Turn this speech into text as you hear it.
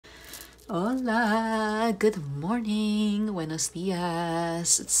Hola, good morning, buenos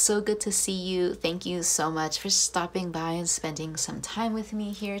dias. It's so good to see you. Thank you so much for stopping by and spending some time with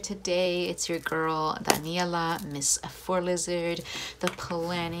me here today. It's your girl, Daniela, Miss Four Lizard, the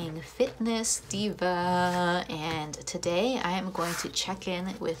planning fitness diva. And today I am going to check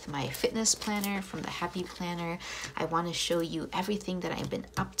in with my fitness planner from the Happy Planner. I want to show you everything that I've been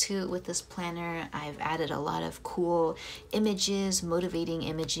up to with this planner. I've added a lot of cool images, motivating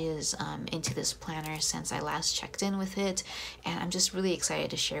images, into this planner since I last checked in with it, and I'm just really excited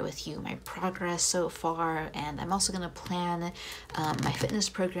to share with you my progress so far. And I'm also going to plan my fitness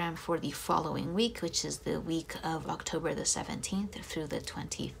program for the following week, which is the week of October the 17th through the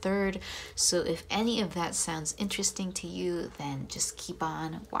 23rd. So if any of that sounds interesting to you, then just keep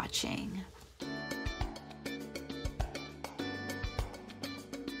on watching.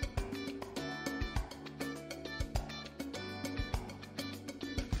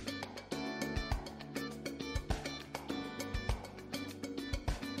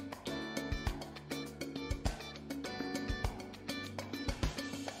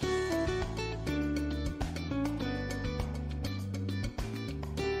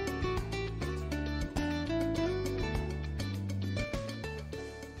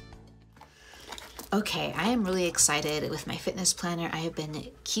 Okay, I am really excited with my fitness planner. I have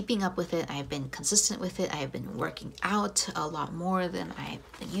been keeping up with it. I have been consistent with it. I have been working out a lot more than I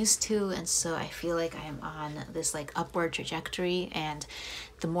used to. And so I feel like I am on this like upward trajectory. And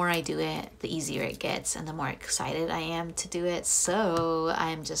the more I do it, the easier it gets and the more excited I am to do it. So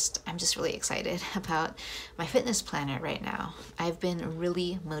I'm just really excited about my fitness planner right now. I've been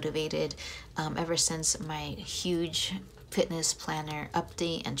really motivated ever since my huge fitness planner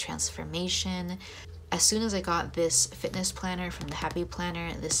update and transformation. As soon as I got this fitness planner from the Happy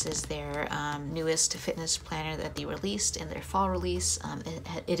Planner, this is their newest fitness planner that they released in their fall release.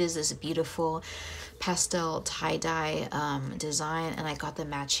 It is this beautiful pastel tie-dye design, and I got the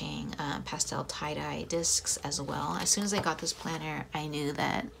matching pastel tie-dye discs as well. As soon as I got this planner, I knew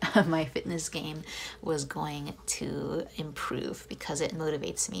that my fitness game was going to improve because it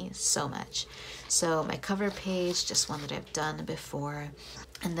motivates me so much. So my cover page, just one that I've done before.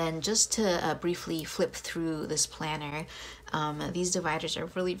 And then just to briefly flip through this planner, these dividers are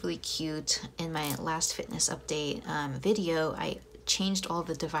really, really cute. In my last fitness update video, I changed all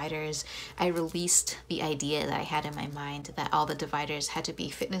the dividers. I released the idea that I had in my mind that all the dividers had to be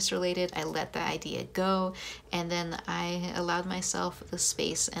fitness related. I let that idea go, and then I allowed myself the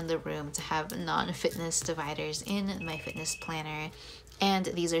space and the room to have non-fitness dividers in my fitness planner. And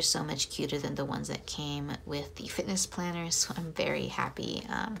these are so much cuter than the ones that came with the fitness planner, so I'm very happy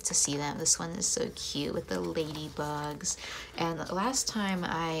to see them. This one is so cute with the ladybugs. And last time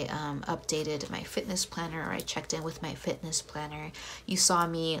I updated my fitness planner, or I checked in with my fitness planner, you saw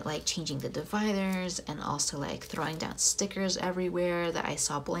me like changing the dividers and also like throwing down stickers everywhere that I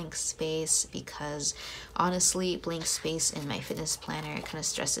saw blank space, because honestly, blank space in my fitness planner kind of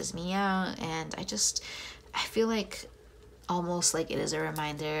stresses me out, and I feel like almost like it is a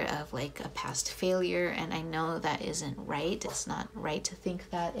reminder of like a past failure, and I know that isn't right. It's not right to think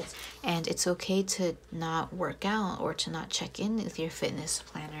that. It's okay to not work out or to not check in with your fitness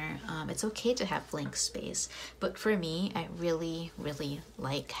planner. It's okay to have blank space, but for me, I really, really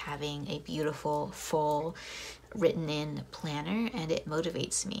like having a beautiful, full, written in planner, and it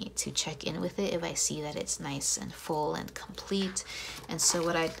motivates me to check in with it if I see that it's nice and full and complete. And so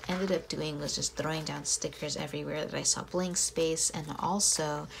what I ended up doing was just throwing down stickers everywhere that I saw blank space. And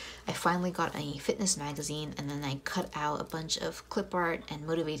also I finally got a fitness magazine, and then I cut out a bunch of clip art and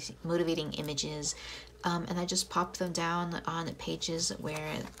motivating images, and I just popped them down on pages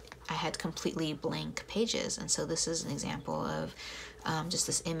where I had completely blank pages. And so this is an example of just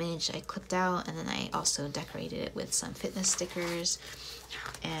this image I clipped out, and then I also decorated it with some fitness stickers.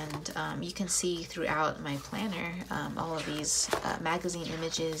 And you can see throughout my planner all of these magazine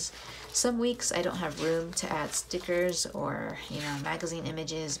images. Some weeks I don't have room to add stickers or magazine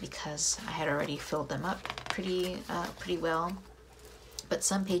images because I had already filled them up pretty well. But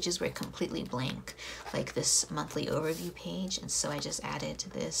some pages were completely blank, like this monthly overview page, and so I just added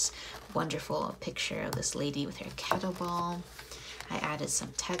this wonderful picture of this lady with her kettlebell. I added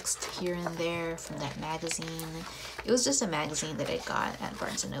some text here and there from that magazine. It was just a magazine that I got at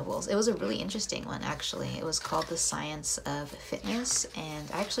Barnes & Noble's. It was a really interesting one, actually. It was called The Science of Fitness, and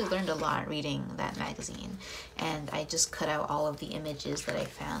I actually learned a lot reading that magazine. And I just cut out all of the images that I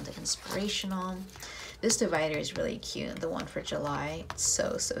found inspirational. This divider is really cute, the one for July. It's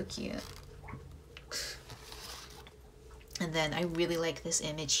so, so cute. And then I really like this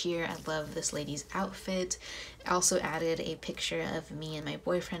image here. I love this lady's outfit. I also added a picture of me and my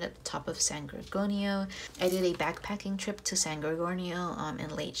boyfriend at the top of San Gorgonio. I did a backpacking trip to San Gorgonio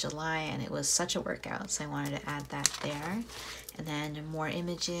in late July, and it was such a workout, so I wanted to add that there. And then more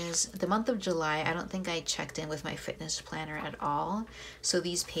images. The month of July, I don't think I checked in with my fitness planner at all. So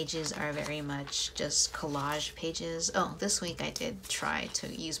these pages are very much just collage pages. Oh, this week I did try to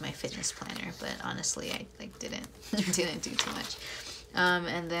use my fitness planner, but honestly, I didn't do too much.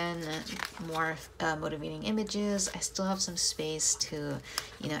 And then more motivating images. I still have some space to,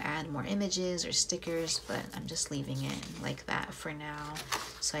 add more images or stickers, but I'm just leaving it like that for now.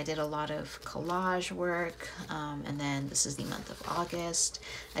 So I did a lot of collage work, and then this is the month of August.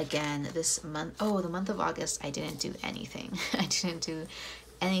 Again, this month, the month of August, I didn't do anything. I didn't do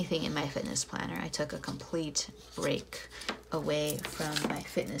anything in my fitness planner. I took a complete break away from my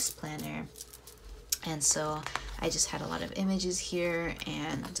fitness planner. And so I just had a lot of images here,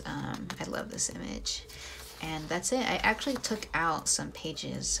 and I love this image. And that's it. I actually took out some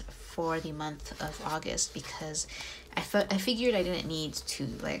pages for the month of August because I figured I didn't need to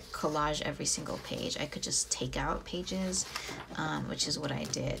collage every single page. I could just take out pages, which is what I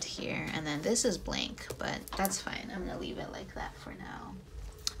did here. And then this is blank, but that's fine. I'm gonna leave it like that for now.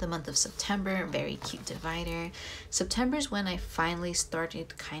 The month of September, very cute divider. September is when I finally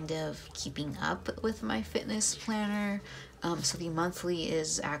started kind of keeping up with my fitness planner. So the monthly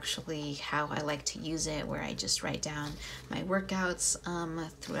is actually how I like to use it, where I just write down my workouts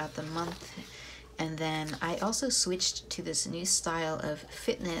throughout the month. And then I also switched to this new style of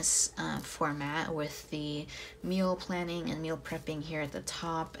fitness format with the meal planning and meal prepping here at the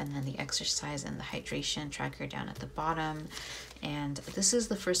top, and then the exercise and the hydration tracker down at the bottom. And this is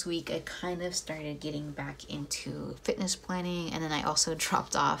the first week I kind of started getting back into fitness planning, and then I also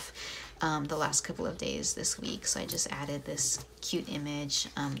dropped off the last couple of days this week. So I just added this cute image,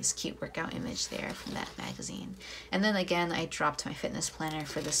 this cute workout image there from that magazine. And then again, I dropped my fitness planner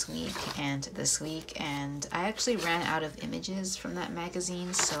for this week and this week, and I actually ran out of images from that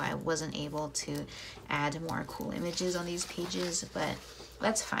magazine, so I wasn't able to add more cool images on these pages, but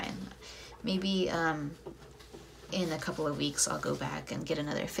that's fine. Maybe in a couple of weeks I'll go back and get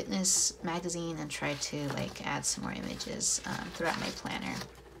another fitness magazine and try to add some more images throughout my planner.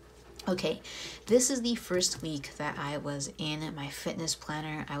 Okay, this is the first week that I was in my fitness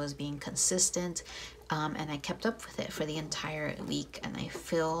planner. I was being consistent, and I kept up with it for the entire week, and I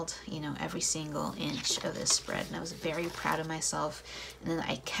filled, every single inch of this spread, and I was very proud of myself. And then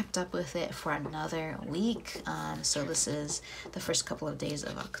I kept up with it for another week. So this is the first couple of days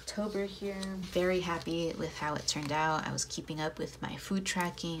of October here. Very happy with how it turned out. I was keeping up with my food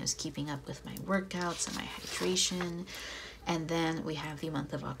tracking. I was keeping up with my workouts and my hydration. And then we have the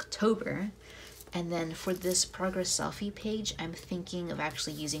month of October. And then for this progress selfie page, I'm thinking of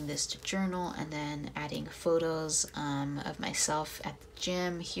actually using this to journal and then adding photos of myself at the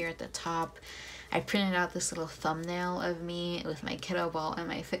gym here at the top. I printed out this little thumbnail of me with my kettlebell and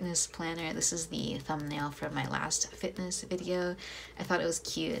my fitness planner. This is the thumbnail from my last fitness video. I thought it was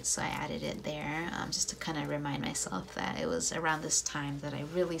cute, so I added it there just to kind of remind myself that it was around this time that I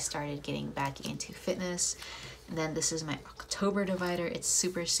really started getting back into fitness. And then this is my October divider. It's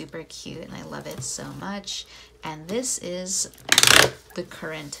super, super cute, and I love it so much. And this is the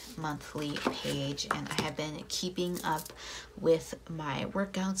current monthly page, and I have been keeping up with my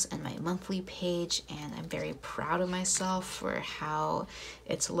workouts and my monthly page, and I'm very proud of myself for how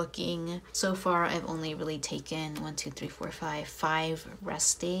it's looking. So far, I've only really taken 5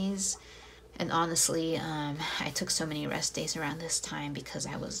 rest days. And honestly, I took so many rest days around this time because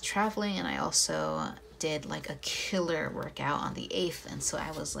I was traveling, and I also did a killer workout on the 8th, and so I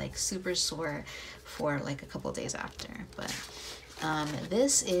was super sore for a couple days after. But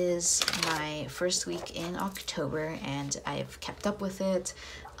this is my first week in October, and I've kept up with it.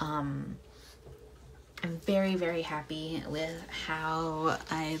 I'm very, very happy with how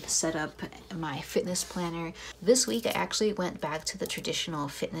I've set up my fitness planner. This week, I actually went back to the traditional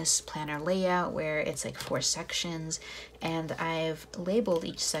fitness planner layout where it's 4 sections, and I've labeled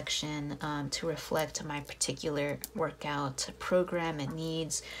each section to reflect my particular workout program and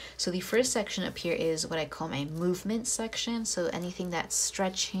needs. So the first section up here is what I call my movement section. So anything that's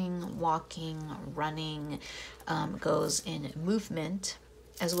stretching, walking, running goes in movement,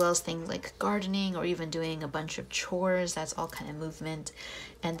 as well as things like gardening or even doing a bunch of chores. That's all kind of movement.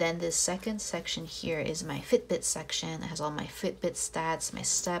 And then this second section here is my Fitbit section. It has all my Fitbit stats, my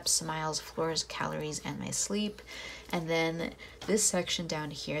steps, miles, floors, calories, and my sleep. And then this section down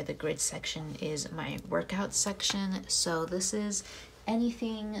here, the grid section, is my workout section. So this is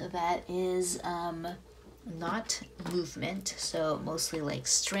anything that is not movement, so mostly like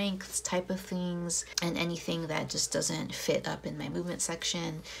strength type of things and anything that just doesn't fit up in my movement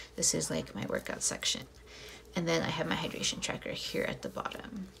section. This is like my workout section. And then I have my hydration tracker here at the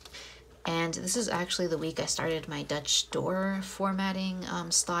bottom. And this is actually the week I started my Dutch door formatting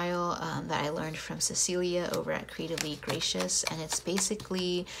style that I learned from Cecilia over at Creatively Gracious. And it's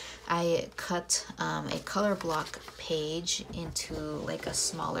basically, I cut a color block page into like a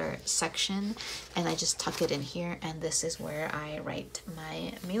smaller section, and I just tuck it in here. And this is where I write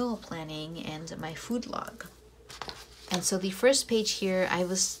my meal planning and my food log. And so the first page here, I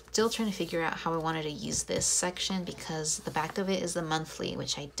was still trying to figure out how I wanted to use this section, because the back of it is the monthly,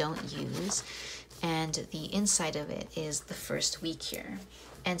 which I don't use, and the inside of it is the first week here.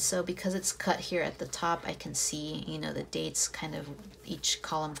 And so because it's cut here at the top, I can see, you know, the dates kind of each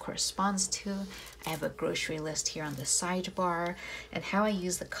column corresponds to. I have a grocery list here on the sidebar. And how I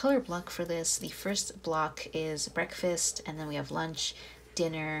use the color block for this, the first block is breakfast, and then we have lunch,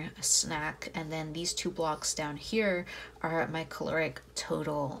 dinner, a snack, and then these two blocks down here are my caloric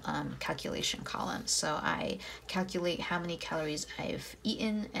total calculation column. So I calculate how many calories I've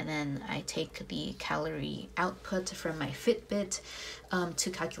eaten, and then I take the calorie output from my Fitbit to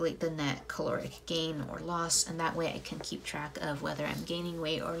calculate the net caloric gain or loss, and that way I can keep track of whether I'm gaining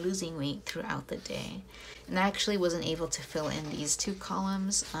weight or losing weight throughout the day. And I actually wasn't able to fill in these two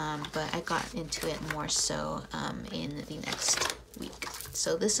columns, but I got into it more so in the next week.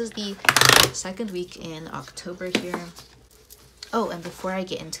 So this is the second week in October here. Oh, and before I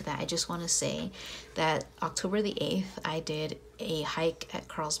get into that, I just want to say that October the 8th, I did a hike at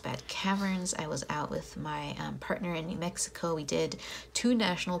Carlsbad Caverns. I was out with my partner in New Mexico. We did 2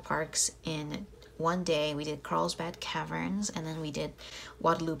 national parks in one day. We did Carlsbad Caverns, and then we did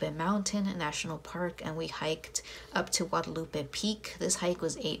Guadalupe Mountain National Park, and we hiked up to Guadalupe Peak. This hike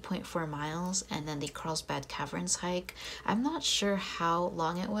was 8.4 miles, and then the Carlsbad Caverns hike, I'm not sure how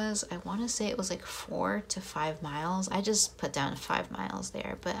long it was. I want to say it was like 4 to 5 miles. I just put down 5 miles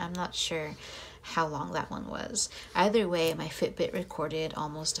there, but I'm not sure how long that one was. Either way, my Fitbit recorded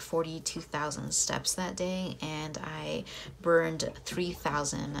almost 42,000 steps that day, and I burned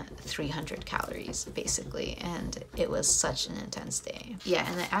 3,300 calories basically, and it was such an intense day. Yeah,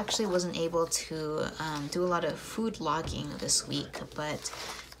 and I actually wasn't able to do a lot of food logging this week, but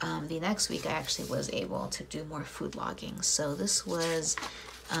the next week I actually was able to do more food logging. So this was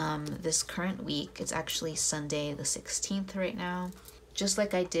this current week. It's actually Sunday the 16th right now. Just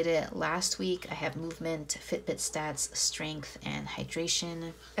like I did it last week, I have movement, Fitbit stats, strength, and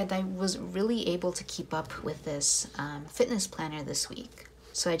hydration. And I was really able to keep up with this fitness planner this week.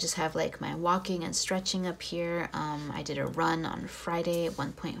 So I just have like my walking and stretching up here. I did a run on Friday,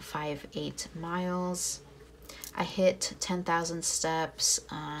 1.58 miles. I hit 10,000 steps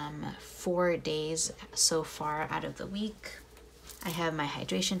 4 days so far out of the week. I have my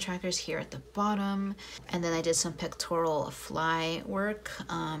hydration trackers here at the bottom, and then I did some pectoral fly work,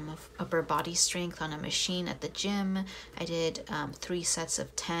 upper body strength on a machine at the gym. I did 3 sets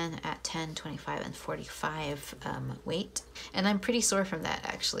of 10 at 10, 25, and 45 weight, and I'm pretty sore from that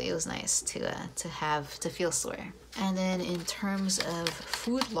actually. It was nice to feel sore. And then in terms of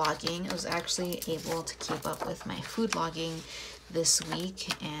food logging, I was actually able to keep up with my food logging this week,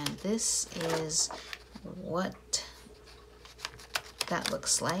 and this is what that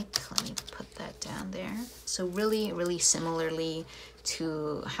looks like. Let me put that down there. So really similarly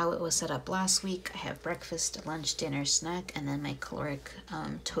to how it was set up last week, I have breakfast, lunch, dinner, snack, and then my caloric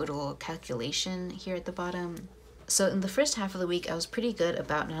total calculation here at the bottom. So in the first half of the week, I was pretty good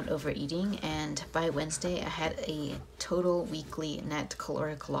about not overeating, and by Wednesday, I had a total weekly net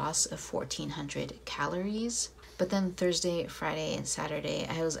caloric loss of 1,400 calories. But then Thursday, Friday, and Saturday,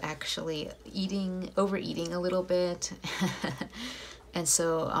 I was actually overeating a little bit. And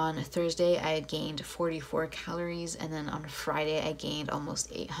so on Thursday, I had gained 44 calories, and then on Friday, I gained almost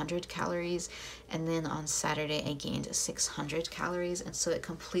 800 calories, and then on Saturday, I gained 600 calories, and so it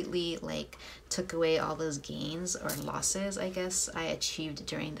completely like took away all those gains or losses, I guess, I achieved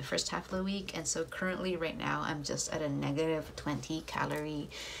during the first half of the week. And so currently right now, I'm just at a negative 20 calorie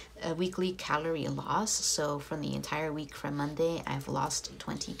weekly calorie loss. So from the entire week from Monday, I've lost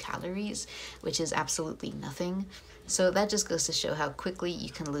 20 calories, which is absolutely nothing. So that just goes to show how quickly you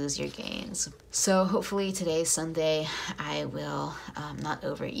can lose your gains. So hopefully today, Sunday, I will not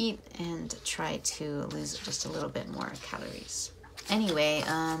overeat and try to lose just a little bit more calories. Anyway,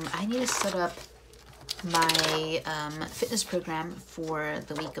 I need to set up my fitness program for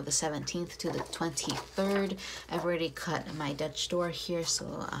the week of the 17th to the 23rd. I've already cut my Dutch door here,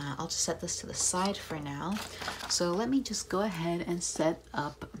 so I'll just set this to the side for now. So let me just go ahead and set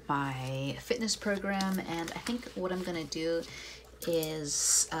up my fitness program, and I think what I'm gonna do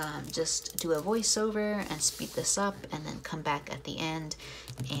is just do a voiceover and speed this up and then come back at the end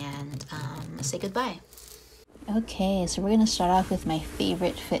and say goodbye. Okay, so we're going to start off with my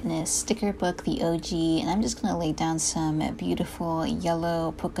favorite fitness sticker book, the OG, and I'm just going to lay down some beautiful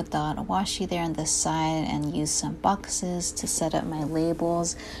yellow polka dot washi there on the side and use some boxes to set up my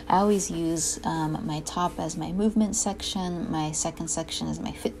labels. I always use my top as my movement section, my second section is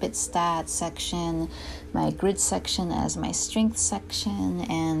my Fitbit stats section, my grid section as my strength section,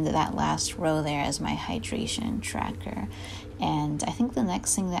 and that last row there as my hydration tracker. And I think the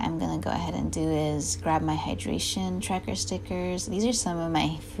next thing that I'm going to go ahead and do is grab my hydration tracker stickers. These are some of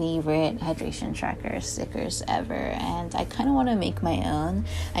my favorite hydration tracker stickers ever, and I kind of want to make my own.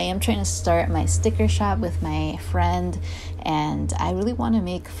 I am trying to start my sticker shop with my friend, and I really want to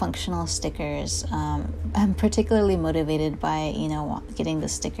make functional stickers. I'm particularly motivated by, getting the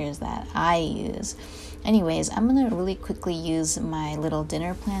stickers that I use. Anyways, I'm going to really quickly use my little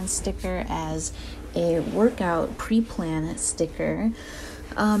dinner plan sticker as a workout pre-plan sticker.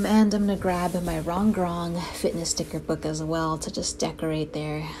 And I'm going to grab my Wrong fitness sticker book as well to just decorate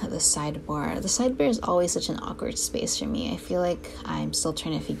there, the sidebar. The sidebar is always such an awkward space for me. I feel like I'm still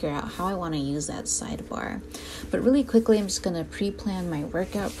trying to figure out how I want to use that sidebar. But really quickly, I'm just going to pre-plan my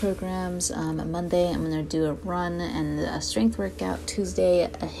workout programs. Monday, I'm going to do a run and a strength workout. Tuesday, a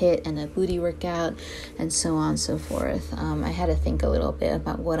HIIT and a booty workout, and so on and so forth. I had to think a little bit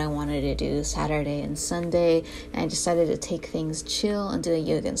about what I wanted to do Saturday and Sunday, and I decided to take things chill and do a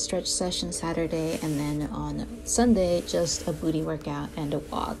yoga and stretch session Saturday, and then on Sunday just a booty workout and a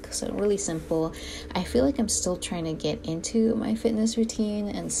walk. So really simple. I feel like I'm still trying to get into my fitness routine,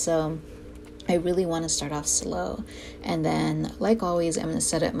 and so I really want to start off slow. And then, like always, I'm going to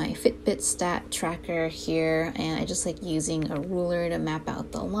set up my Fitbit stat tracker here, and I just like using a ruler to map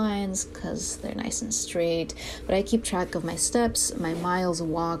out the lines because they're nice and straight. But I keep track of my steps, my miles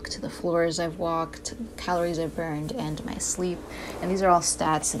walked, the floors I've walked, calories I've burned, and my sleep. And these are all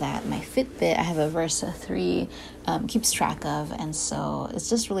stats that my Fitbit, I have a Versa 3, keeps track of. And so it's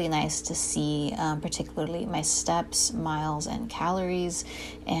just really nice to see particularly my steps, miles, and calories.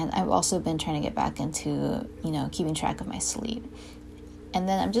 And I've also been trying to get back into, keeping track of my sleep. And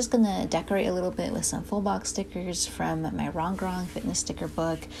then I'm just going to decorate a little bit with some full box stickers from my Wrong fitness sticker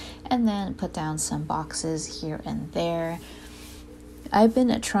book, and then put down some boxes here and there. I've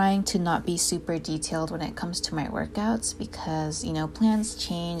been trying to not be super detailed when it comes to my workouts because, plans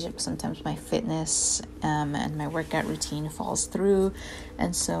change. Sometimes my fitness and my workout routine falls through.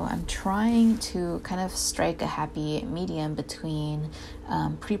 And so I'm trying to kind of strike a happy medium between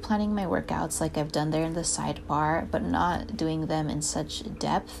pre-planning my workouts like I've done there in the sidebar, but not doing them in such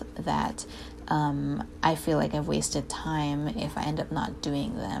depth that I feel like I've wasted time if I end up not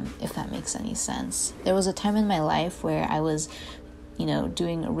doing them, if that makes any sense. There was a time in my life where I was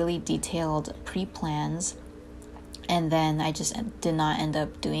doing really detailed pre-plans, and then I just did not end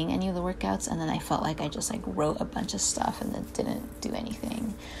up doing any of the workouts, and then I felt like I just wrote a bunch of stuff and then didn't do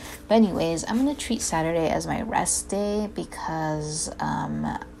anything. But anyways, I'm going to treat Saturday as my rest day because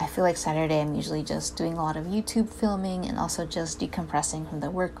I feel like Saturday I'm usually just doing a lot of YouTube filming and also just decompressing from the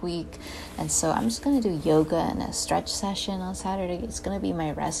work week. And so I'm just going to do yoga and a stretch session on Saturday. It's going to be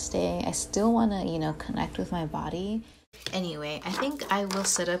my rest day. I still want to, connect with my body. Anyway, I think I will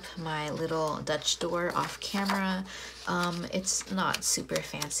set up my little Dutch door off camera. It's not super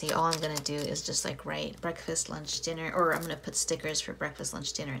fancy. All I'm gonna do is just write breakfast, lunch, dinner, or I'm gonna put stickers for breakfast,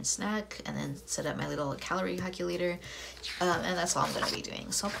 lunch, dinner, and snack, and then set up my little calorie calculator, and that's all I'm gonna be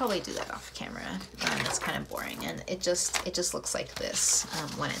doing. So I'll probably do that off camera. It's kind of boring, and it just looks like this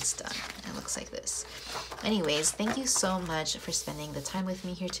when it's done. It looks like this. Anyways, thank you so much for spending the time with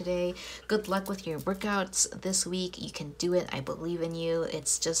me here today. Good luck with your workouts this week. You can do it. I believe in you.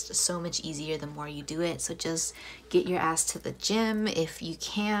 It's just so much easier the more you do it. So just get your ass to the gym if you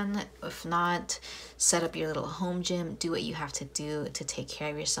can. If not, set up your little home gym. Do what you have to do to take care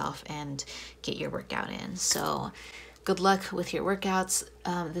of yourself and get your workout in. So good luck with your workouts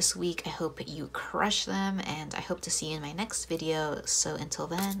this week. I hope you crush them, and I hope to see you in my next video. So until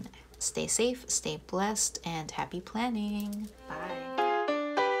then, stay safe, stay blessed, and happy planning. Bye.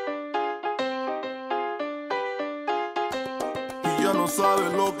 Ya no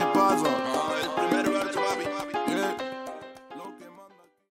sabe lo que pasa.